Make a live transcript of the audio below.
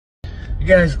You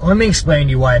guys, let me explain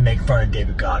to you why I make fun of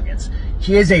David Goggins.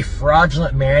 He is a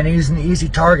fraudulent man. He's an easy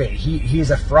target. He is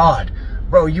a fraud.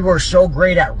 Bro, you are so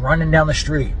great at running down the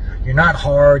street. You're not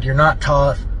hard. You're not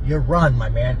tough. You run, my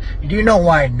man. Do you know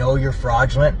why I know you're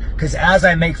fraudulent? Because as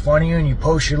I make fun of you and you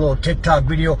post your little TikTok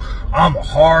video, I'm a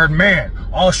hard man.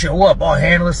 I'll show up. I'll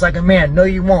handle this like a man. No,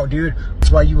 you won't, dude.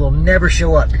 That's why you will never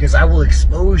show up, because I will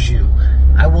expose you.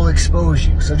 I will expose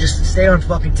you. So just stay on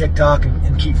fucking TikTok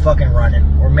and keep fucking running,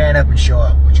 or man up and show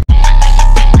up.